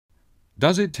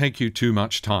Does it take you too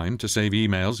much time to save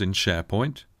emails in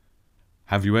SharePoint?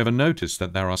 Have you ever noticed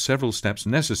that there are several steps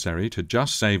necessary to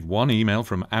just save one email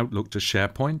from Outlook to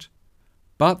SharePoint?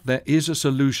 But there is a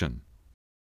solution.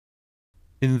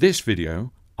 In this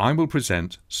video, I will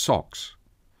present Socks.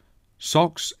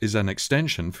 Socks is an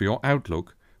extension for your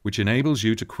Outlook which enables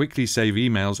you to quickly save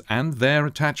emails and their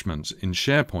attachments in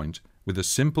SharePoint with a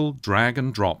simple drag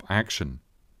and drop action.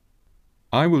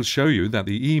 I will show you that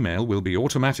the email will be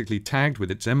automatically tagged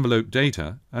with its envelope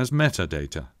data as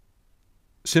metadata.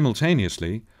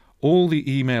 Simultaneously, all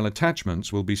the email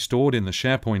attachments will be stored in the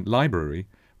SharePoint library,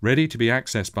 ready to be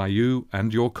accessed by you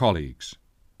and your colleagues.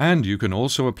 And you can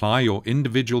also apply your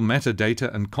individual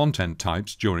metadata and content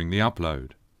types during the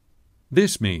upload.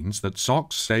 This means that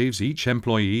Socks saves each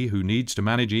employee who needs to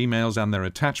manage emails and their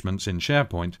attachments in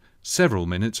SharePoint several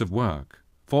minutes of work,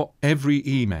 for every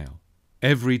email,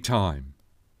 every time.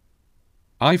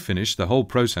 I finished the whole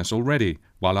process already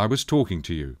while I was talking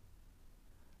to you.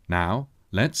 Now,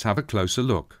 let's have a closer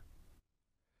look.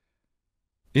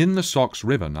 In the Socks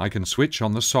ribbon, I can switch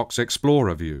on the Socks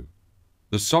Explorer view.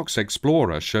 The Socks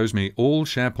Explorer shows me all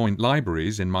SharePoint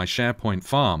libraries in my SharePoint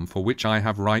farm for which I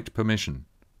have write permission.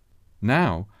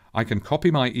 Now, I can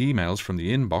copy my emails from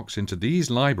the inbox into these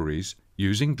libraries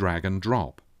using drag and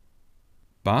drop.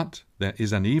 But there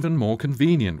is an even more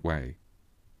convenient way.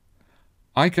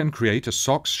 I can create a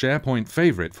Socks SharePoint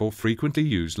favorite for frequently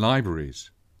used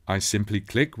libraries. I simply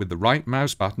click with the right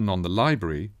mouse button on the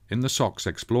library in the Socks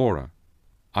Explorer.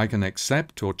 I can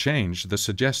accept or change the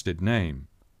suggested name.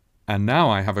 And now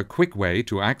I have a quick way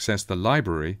to access the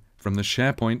library from the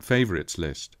SharePoint Favorites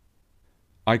list.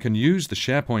 I can use the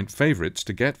SharePoint favorites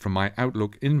to get from my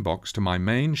Outlook inbox to my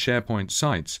main SharePoint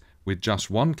sites with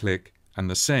just one click and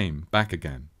the same back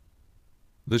again.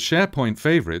 The SharePoint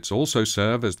favorites also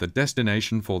serve as the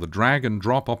destination for the drag and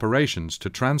drop operations to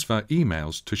transfer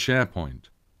emails to SharePoint.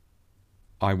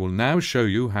 I will now show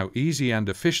you how easy and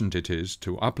efficient it is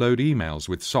to upload emails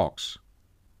with Socks.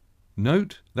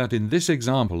 Note that in this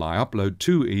example I upload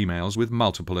 2 emails with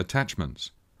multiple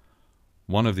attachments.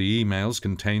 One of the emails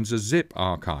contains a zip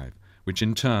archive, which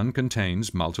in turn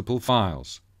contains multiple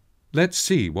files. Let's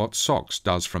see what Socks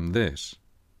does from this.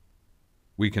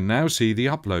 We can now see the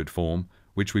upload form,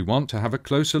 which we want to have a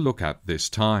closer look at this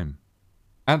time.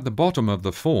 At the bottom of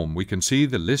the form we can see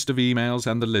the list of emails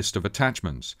and the list of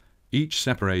attachments, each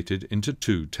separated into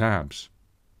 2 tabs.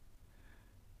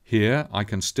 Here I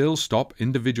can still stop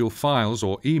individual files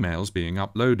or emails being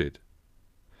uploaded.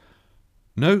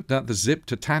 Note that the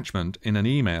zipped attachment in an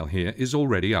email here is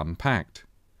already unpacked.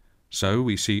 So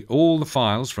we see all the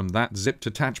files from that zipped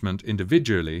attachment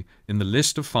individually in the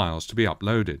list of files to be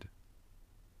uploaded.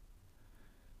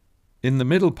 In the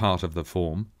middle part of the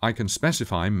form, I can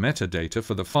specify metadata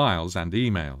for the files and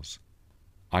emails.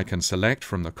 I can select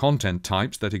from the content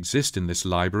types that exist in this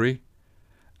library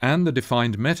and the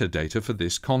defined metadata for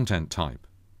this content type.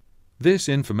 This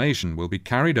information will be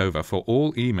carried over for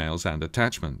all emails and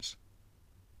attachments.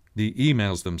 The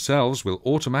emails themselves will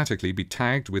automatically be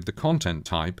tagged with the content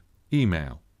type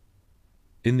email.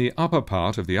 In the upper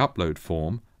part of the upload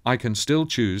form, I can still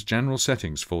choose general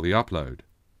settings for the upload.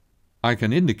 I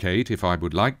can indicate if I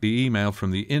would like the email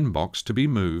from the inbox to be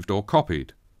moved or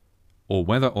copied, or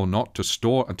whether or not to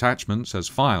store attachments as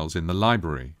files in the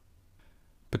library.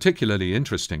 Particularly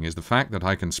interesting is the fact that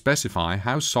I can specify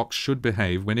how Socks should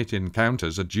behave when it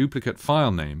encounters a duplicate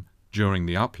file name during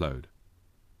the upload.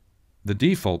 The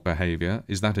default behavior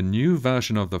is that a new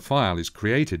version of the file is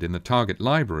created in the target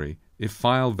library if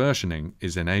file versioning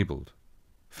is enabled.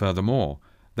 Furthermore,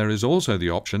 there is also the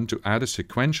option to add a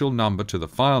sequential number to the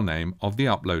file name of the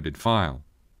uploaded file,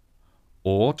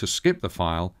 or to skip the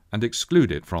file and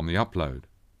exclude it from the upload.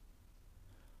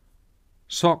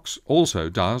 Socks also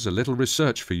does a little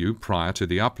research for you prior to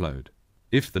the upload.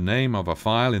 If the name of a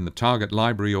file in the target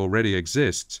library already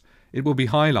exists, it will be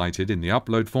highlighted in the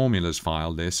Upload Formulas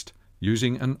file list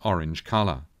using an orange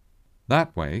color.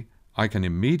 That way, I can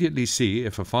immediately see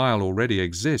if a file already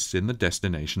exists in the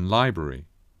destination library.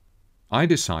 I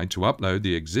decide to upload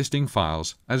the existing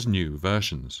files as new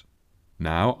versions.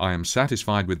 Now I am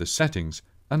satisfied with the settings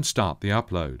and start the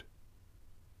upload.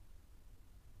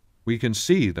 We can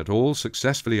see that all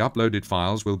successfully uploaded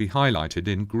files will be highlighted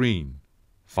in green.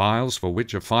 Files for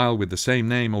which a file with the same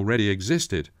name already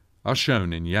existed are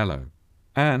shown in yellow.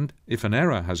 And if an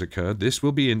error has occurred, this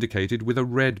will be indicated with a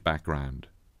red background.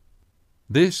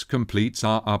 This completes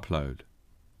our upload,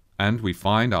 and we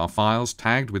find our files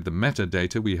tagged with the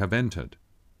metadata we have entered.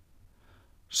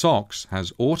 Socks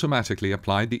has automatically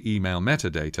applied the email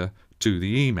metadata to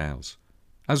the emails,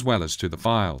 as well as to the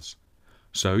files,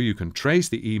 so you can trace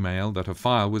the email that a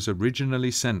file was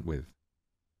originally sent with.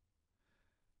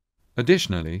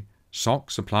 Additionally,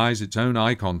 SOX applies its own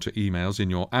icon to emails in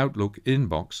your Outlook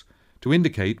inbox to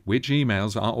indicate which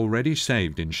emails are already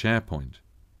saved in SharePoint,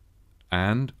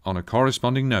 and on a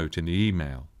corresponding note in the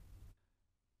email.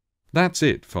 That's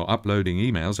it for uploading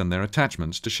emails and their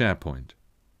attachments to SharePoint.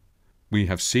 We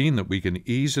have seen that we can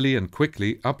easily and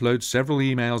quickly upload several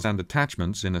emails and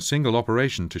attachments in a single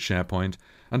operation to SharePoint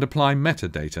and apply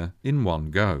metadata in one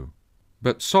go.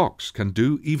 But SOX can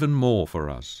do even more for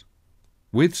us.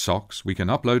 With SOX, we can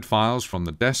upload files from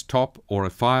the desktop or a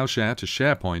file share to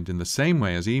SharePoint in the same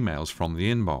way as emails from the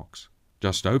inbox.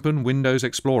 Just open Windows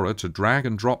Explorer to drag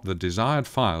and drop the desired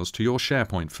files to your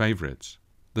SharePoint favorites.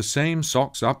 The same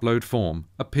SOX upload form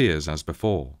appears as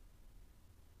before.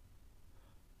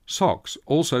 SOX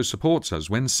also supports us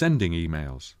when sending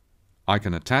emails. I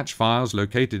can attach files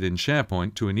located in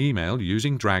SharePoint to an email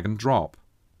using drag and drop.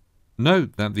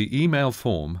 Note that the email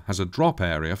form has a drop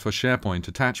area for SharePoint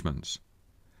attachments.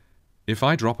 If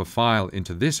I drop a file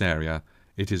into this area,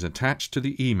 it is attached to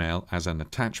the email as an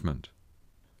attachment.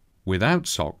 Without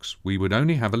SOX, we would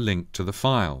only have a link to the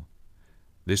file.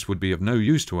 This would be of no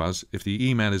use to us if the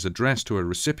email is addressed to a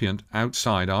recipient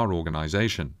outside our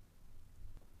organization.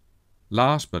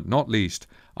 Last but not least,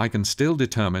 I can still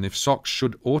determine if SOX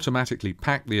should automatically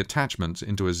pack the attachments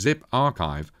into a zip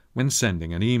archive when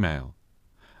sending an email,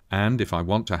 and if I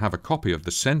want to have a copy of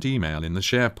the sent email in the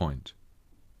SharePoint.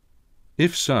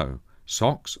 If so,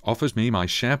 SOX offers me my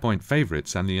SharePoint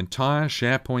favorites and the entire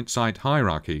SharePoint site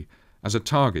hierarchy as a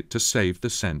target to save the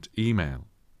sent email.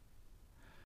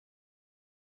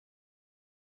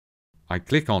 I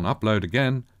click on Upload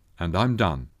again, and I'm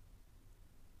done.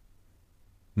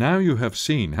 Now you have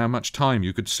seen how much time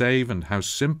you could save and how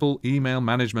simple email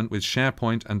management with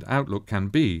SharePoint and Outlook can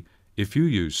be if you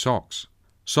use SOX.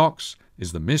 SOX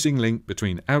is the missing link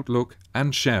between Outlook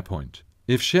and SharePoint.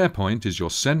 If SharePoint is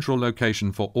your central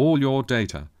location for all your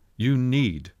data, you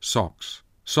need SOX.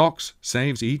 SOX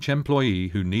saves each employee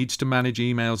who needs to manage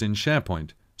emails in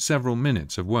SharePoint several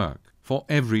minutes of work for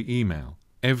every email,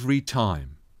 every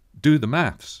time. Do the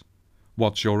maths.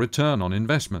 What's your return on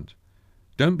investment?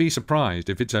 Don't be surprised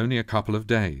if it's only a couple of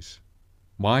days.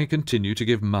 Why continue to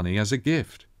give money as a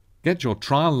gift? Get your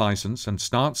trial license and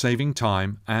start saving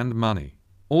time and money.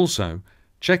 Also,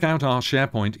 check out our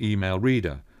SharePoint email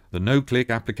reader, the no-click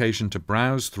application to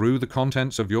browse through the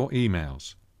contents of your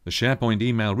emails. The SharePoint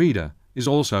email reader is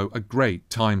also a great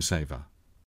time saver.